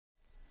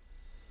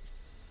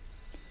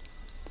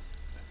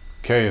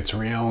Okay, it's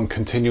Rion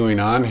continuing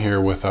on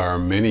here with our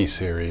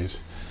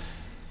mini-series.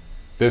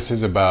 This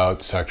is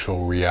about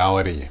sexual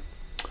reality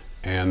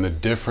and the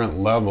different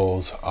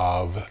levels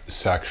of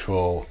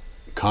sexual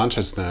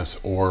consciousness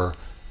or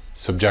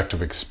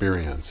subjective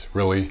experience,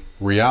 really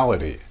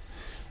reality.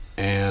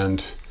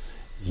 And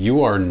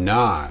you are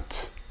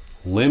not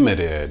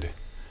limited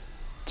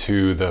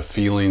to the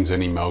feelings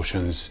and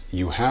emotions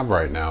you have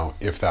right now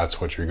if that's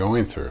what you're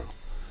going through.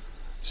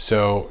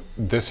 So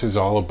this is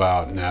all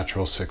about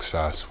natural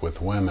success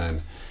with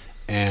women,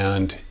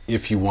 and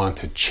if you want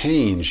to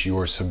change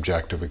your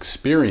subjective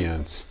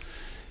experience,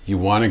 you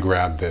want to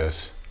grab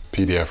this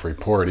PDF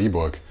report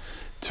ebook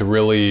to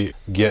really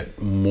get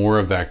more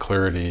of that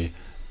clarity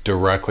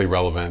directly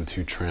relevant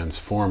to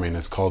transforming.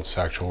 It's called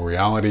Sexual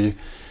Reality.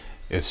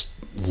 It's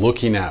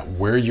looking at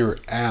where you're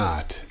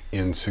at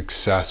in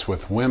success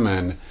with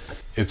women.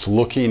 It's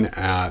looking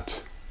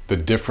at the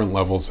different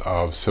levels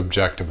of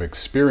subjective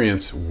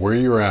experience, where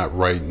you're at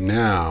right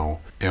now,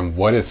 and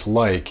what it's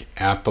like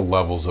at the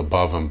levels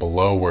above and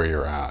below where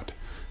you're at.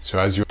 So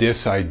as you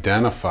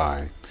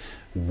disidentify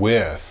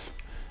with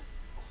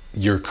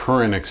your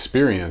current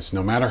experience,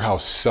 no matter how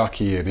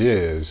sucky it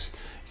is,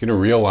 you're gonna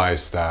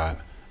realize that,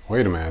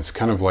 wait a minute, it's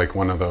kind of like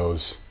one of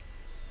those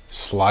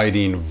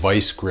sliding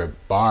vice grip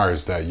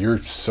bars that you're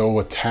so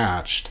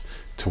attached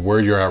to where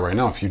you're at right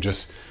now. If you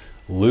just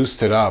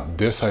loosed it up,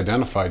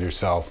 disidentified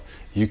yourself,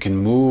 you can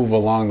move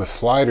along the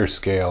slider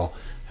scale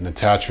and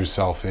attach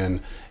yourself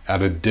in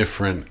at a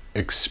different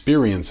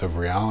experience of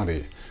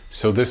reality.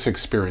 So this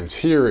experience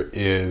here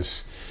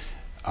is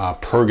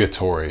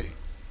purgatory.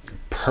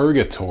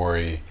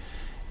 Purgatory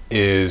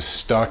is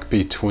stuck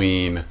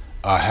between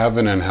a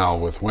heaven and hell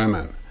with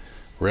women,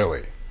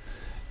 really.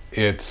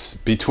 It's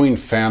between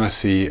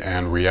fantasy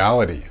and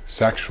reality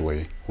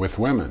sexually with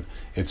women.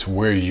 It's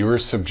where your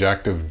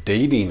subjective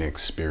dating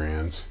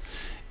experience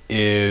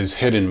is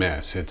hit and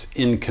miss. It's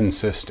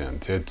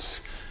inconsistent.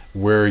 It's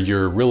where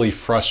you're really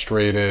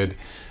frustrated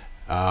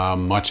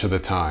much of the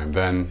time.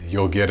 Then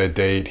you'll get a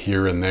date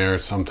here and there.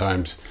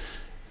 Sometimes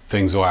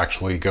things will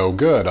actually go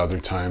good. Other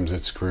times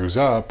it screws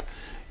up.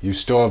 You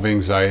still have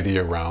anxiety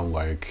around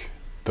like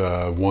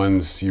the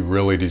ones you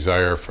really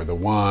desire for the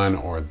one,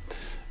 or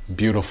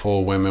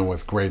beautiful women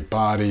with great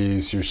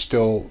bodies. You're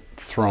still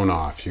thrown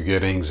off. You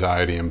get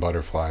anxiety and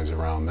butterflies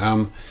around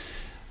them.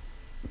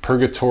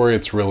 Purgatory,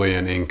 it's really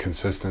an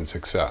inconsistent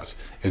success.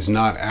 It's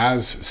not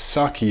as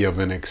sucky of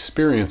an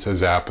experience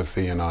as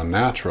apathy and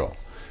unnatural.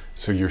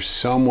 So you're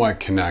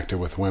somewhat connected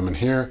with women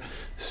here,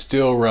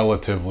 still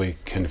relatively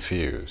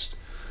confused.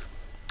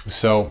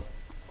 So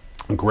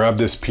grab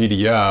this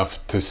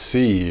PDF to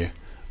see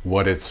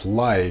what it's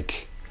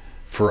like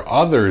for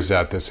others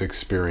at this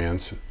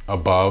experience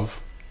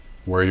above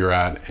where you're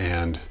at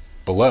and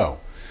below,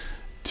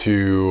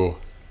 to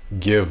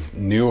give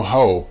new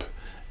hope,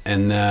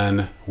 and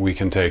then we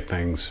can take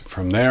things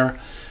from there.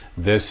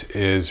 This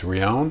is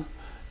Rion.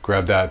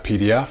 Grab that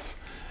PDF.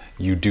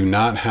 You do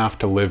not have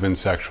to live in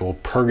sexual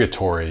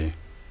purgatory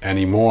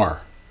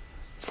anymore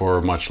for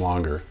much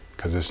longer,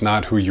 because it's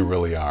not who you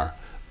really are.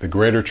 The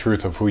greater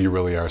truth of who you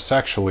really are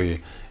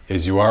sexually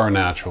is you are a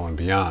natural and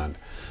beyond.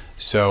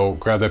 So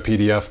grab that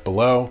PDF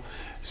below.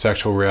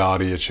 Sexual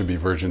Reality, it should be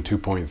version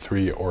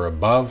 2.3 or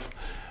above.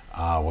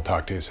 We'll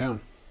talk to you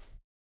soon.